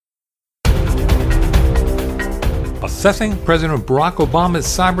assessing President Barack Obama's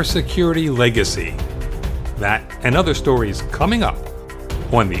cybersecurity legacy. That and other stories coming up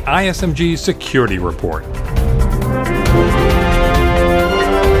on the ISMG Security Report.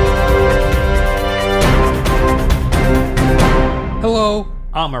 Hello,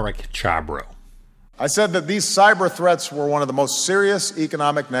 I'm Eric Chabrow. I said that these cyber threats were one of the most serious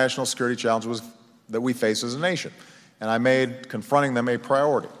economic national security challenges that we face as a nation, and I made confronting them a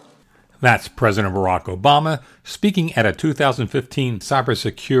priority. That's President Barack Obama speaking at a 2015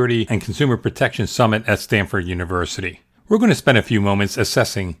 Cybersecurity and Consumer Protection Summit at Stanford University. We're going to spend a few moments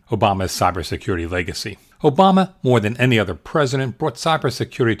assessing Obama's cybersecurity legacy. Obama, more than any other president, brought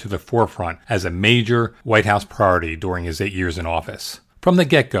cybersecurity to the forefront as a major White House priority during his 8 years in office. From the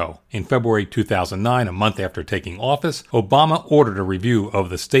get-go, in February 2009, a month after taking office, Obama ordered a review of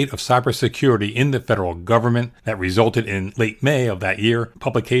the state of cybersecurity in the federal government that resulted in late May of that year,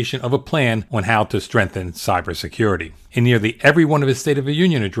 publication of a plan on how to strengthen cybersecurity. In nearly every one of his State of the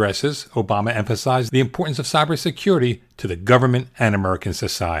Union addresses, Obama emphasized the importance of cybersecurity to the government and American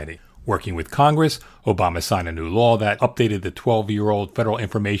society. Working with Congress, Obama signed a new law that updated the 12-year-old Federal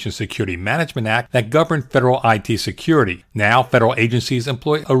Information Security Management Act that governed federal IT security. Now, federal agencies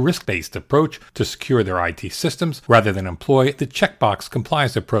employ a risk-based approach to secure their IT systems rather than employ the checkbox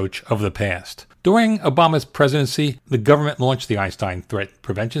compliance approach of the past. During Obama's presidency, the government launched the Einstein Threat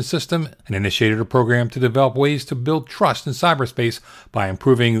Prevention System and initiated a program to develop ways to build trust in cyberspace by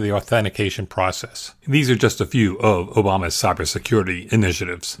improving the authentication process. These are just a few of Obama's cybersecurity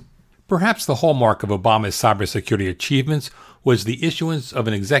initiatives. Perhaps the hallmark of Obama's cybersecurity achievements was the issuance of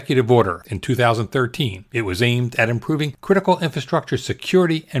an executive order in 2013. It was aimed at improving critical infrastructure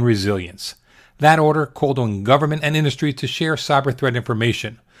security and resilience. That order called on government and industry to share cyber threat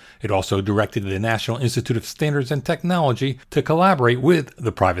information. It also directed the National Institute of Standards and Technology to collaborate with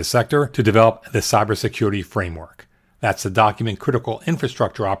the private sector to develop the cybersecurity framework. That's the document critical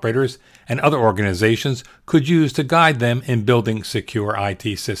infrastructure operators and other organizations could use to guide them in building secure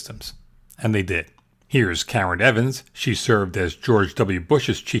IT systems. And they did. Here's Karen Evans. She served as George W.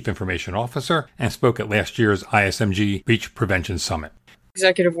 Bush's Chief Information Officer and spoke at last year's ISMG Breach Prevention Summit.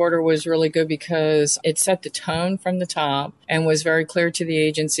 Executive order was really good because it set the tone from the top and was very clear to the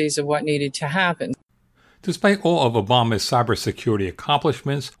agencies of what needed to happen. Despite all of Obama's cybersecurity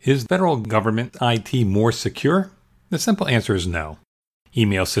accomplishments, is federal government IT more secure? The simple answer is no.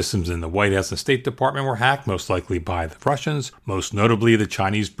 Email systems in the White House and State Department were hacked, most likely by the Russians. Most notably, the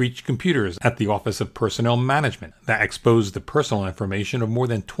Chinese breached computers at the Office of Personnel Management that exposed the personal information of more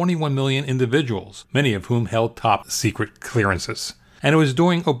than 21 million individuals, many of whom held top secret clearances. And it was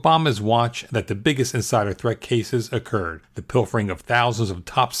during Obama's watch that the biggest insider threat cases occurred, the pilfering of thousands of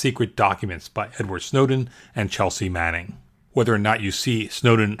top secret documents by Edward Snowden and Chelsea Manning. Whether or not you see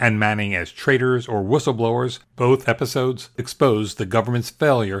Snowden and Manning as traitors or whistleblowers, both episodes exposed the government's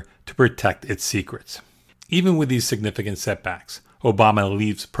failure to protect its secrets. Even with these significant setbacks, Obama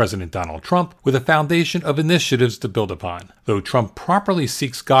leaves President Donald Trump with a foundation of initiatives to build upon. Though Trump properly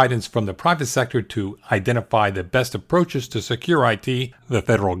seeks guidance from the private sector to identify the best approaches to secure IT, the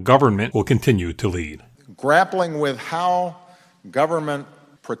federal government will continue to lead. Grappling with how government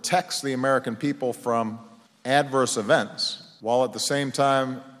protects the American people from adverse events, while at the same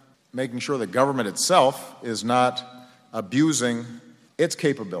time making sure the government itself is not abusing its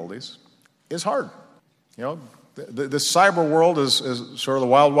capabilities, is hard. You know, the cyber world is sort of the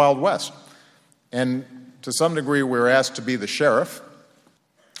wild, wild west. And to some degree, we're asked to be the sheriff.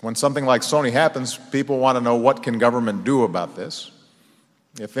 When something like Sony happens, people want to know what can government do about this.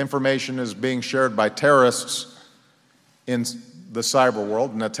 If information is being shared by terrorists in the cyber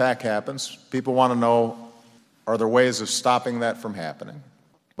world, an attack happens, people want to know, are there ways of stopping that from happening?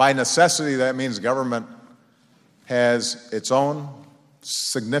 By necessity, that means government has its own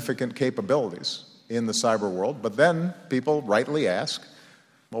significant capabilities in the cyber world, but then people rightly ask,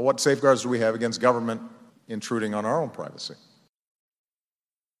 well, what safeguards do we have against government intruding on our own privacy?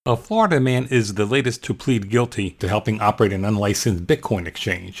 A Florida man is the latest to plead guilty to helping operate an unlicensed Bitcoin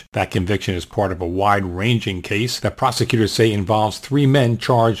exchange. That conviction is part of a wide-ranging case that prosecutors say involves 3 men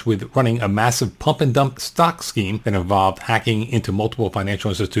charged with running a massive pump-and-dump stock scheme that involved hacking into multiple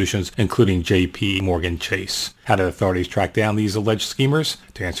financial institutions, including J.P. Morgan Chase. How did authorities track down these alleged schemers?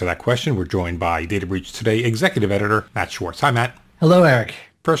 To answer that question, we're joined by Data Breach Today executive editor Matt Schwartz. Hi, Matt. Hello, Eric.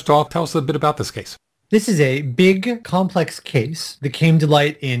 First off, tell us a bit about this case. This is a big, complex case that came to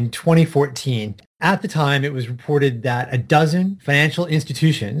light in 2014. At the time, it was reported that a dozen financial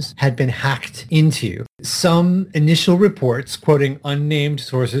institutions had been hacked into. Some initial reports, quoting unnamed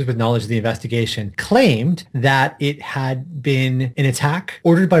sources with knowledge of the investigation, claimed that it had been an attack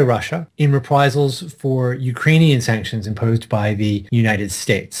ordered by Russia in reprisals for Ukrainian sanctions imposed by the United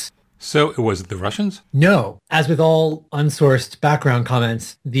States. So it was the Russians? No. As with all unsourced background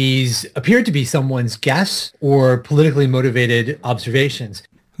comments, these appeared to be someone's guess or politically motivated observations.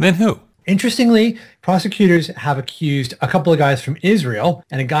 Then who? Interestingly, prosecutors have accused a couple of guys from Israel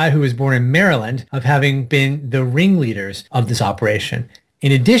and a guy who was born in Maryland of having been the ringleaders of this operation.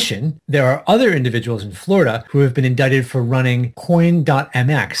 In addition, there are other individuals in Florida who have been indicted for running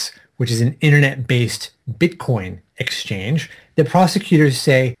Coin.mx, which is an internet-based Bitcoin exchange that prosecutors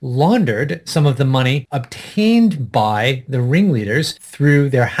say laundered some of the money obtained by the ringleaders through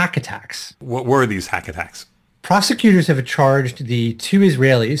their hack attacks. What were these hack attacks? Prosecutors have charged the two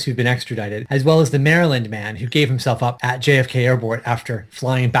Israelis who've been extradited, as well as the Maryland man who gave himself up at JFK Airport after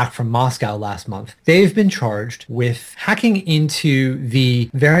flying back from Moscow last month. They've been charged with hacking into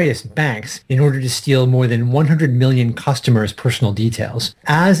the various banks in order to steal more than 100 million customers' personal details.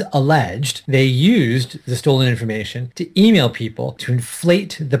 As alleged, they used the stolen information to email people to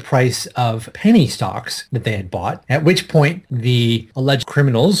inflate the price of penny stocks that they had bought, at which point the alleged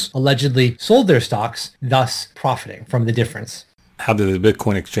criminals allegedly sold their stocks, thus profiting from the difference. How did the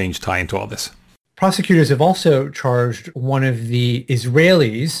Bitcoin exchange tie into all this? Prosecutors have also charged one of the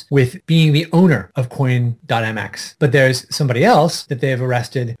Israelis with being the owner of Coin.mx. But there's somebody else that they have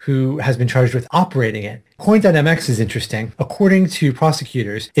arrested who has been charged with operating it. Coin.mx is interesting. According to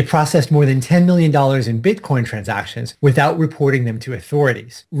prosecutors, it processed more than $10 million in Bitcoin transactions without reporting them to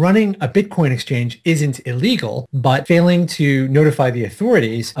authorities. Running a Bitcoin exchange isn't illegal, but failing to notify the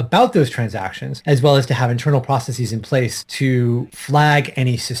authorities about those transactions, as well as to have internal processes in place to flag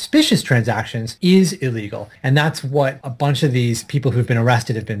any suspicious transactions, is illegal. And that's what a bunch of these people who've been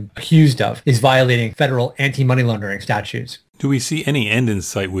arrested have been accused of, is violating federal anti-money laundering statutes. Do we see any end in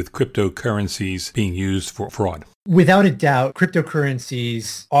sight with cryptocurrencies being used for fraud? Without a doubt,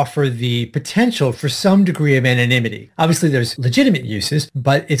 cryptocurrencies offer the potential for some degree of anonymity. Obviously, there's legitimate uses,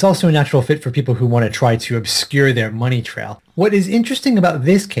 but it's also a natural fit for people who want to try to obscure their money trail. What is interesting about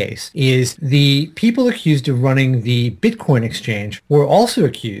this case is the people accused of running the Bitcoin exchange were also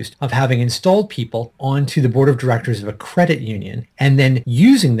accused of having installed people onto the board of directors of a credit union and then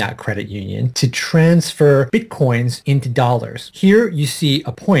using that credit union to transfer Bitcoins into dollars. Here you see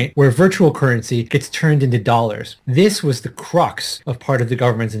a point where virtual currency gets turned into dollars. This was the crux of part of the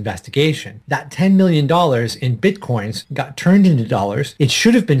government's investigation. That $10 million in Bitcoins got turned into dollars. It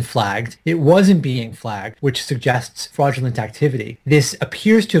should have been flagged. It wasn't being flagged, which suggests fraudulent activity. This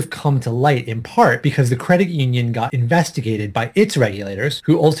appears to have come to light in part because the credit union got investigated by its regulators,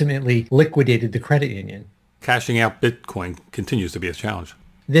 who ultimately liquidated the credit union. Cashing out Bitcoin continues to be a challenge.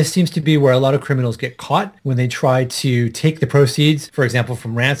 This seems to be where a lot of criminals get caught when they try to take the proceeds, for example,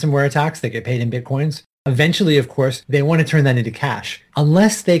 from ransomware attacks that get paid in Bitcoins. Eventually, of course, they want to turn that into cash.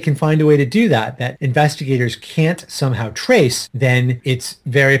 Unless they can find a way to do that investigators can't somehow trace, then it's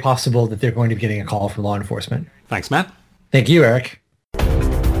very possible that they're going to be getting a call from law enforcement. Thanks, Matt. Thank you, Eric.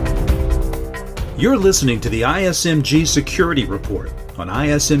 You're listening to the ISMG Security Report on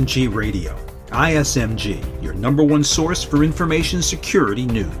ISMG Radio. ISMG, your number one source for information security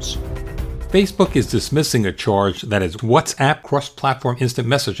news. Facebook is dismissing a charge that its WhatsApp cross-platform instant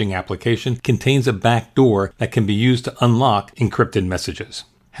messaging application contains a backdoor that can be used to unlock encrypted messages.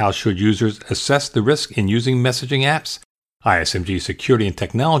 How should users assess the risk in using messaging apps? ISMG Security and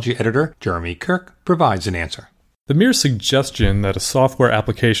Technology Editor Jeremy Kirk provides an answer. The mere suggestion that a software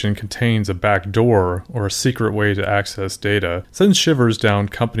application contains a backdoor or a secret way to access data sends shivers down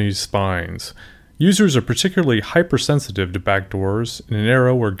companies' spines. Users are particularly hypersensitive to backdoors in an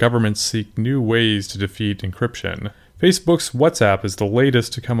era where governments seek new ways to defeat encryption. Facebook's WhatsApp is the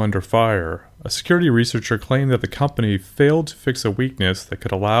latest to come under fire. A security researcher claimed that the company failed to fix a weakness that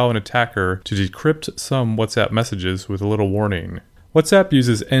could allow an attacker to decrypt some WhatsApp messages with a little warning. WhatsApp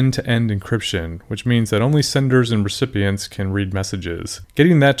uses end-to-end encryption, which means that only senders and recipients can read messages.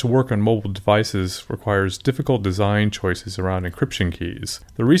 Getting that to work on mobile devices requires difficult design choices around encryption keys.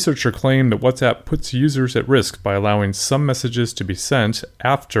 The researcher claimed that WhatsApp puts users at risk by allowing some messages to be sent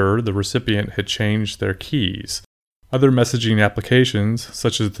after the recipient had changed their keys. Other messaging applications,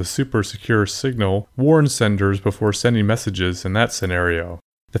 such as the super secure Signal, warn senders before sending messages in that scenario.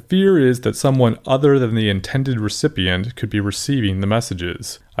 The fear is that someone other than the intended recipient could be receiving the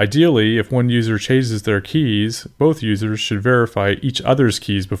messages. Ideally, if one user changes their keys, both users should verify each other's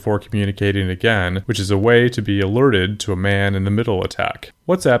keys before communicating again, which is a way to be alerted to a man-in-the-middle attack.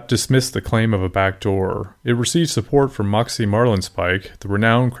 WhatsApp dismissed the claim of a backdoor. It received support from Moxie Marlinspike, the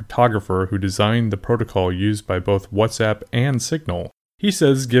renowned cryptographer who designed the protocol used by both WhatsApp and Signal. He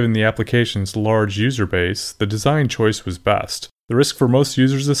says given the application's large user base, the design choice was best. The risk for most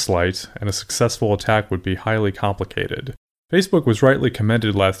users is slight, and a successful attack would be highly complicated. Facebook was rightly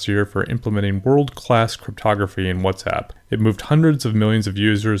commended last year for implementing world-class cryptography in WhatsApp. It moved hundreds of millions of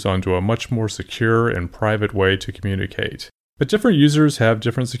users onto a much more secure and private way to communicate. But different users have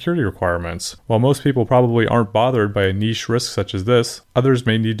different security requirements. While most people probably aren't bothered by a niche risk such as this, others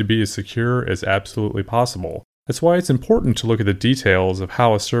may need to be as secure as absolutely possible. That's why it's important to look at the details of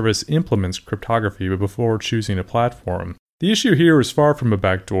how a service implements cryptography before choosing a platform. The issue here is far from a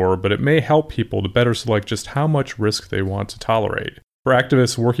backdoor, but it may help people to better select just how much risk they want to tolerate. For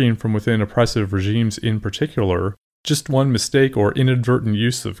activists working from within oppressive regimes in particular, just one mistake or inadvertent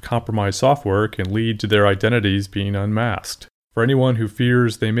use of compromised software can lead to their identities being unmasked. For anyone who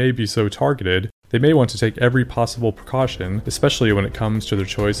fears they may be so targeted, they may want to take every possible precaution, especially when it comes to their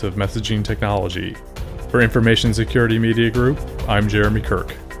choice of messaging technology. For Information Security Media Group, I'm Jeremy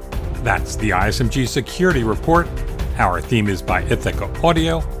Kirk. That's the ISMG Security Report. Our theme is by Ithaca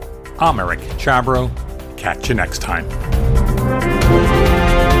Audio. I'm Eric Chabrow. Catch you next time.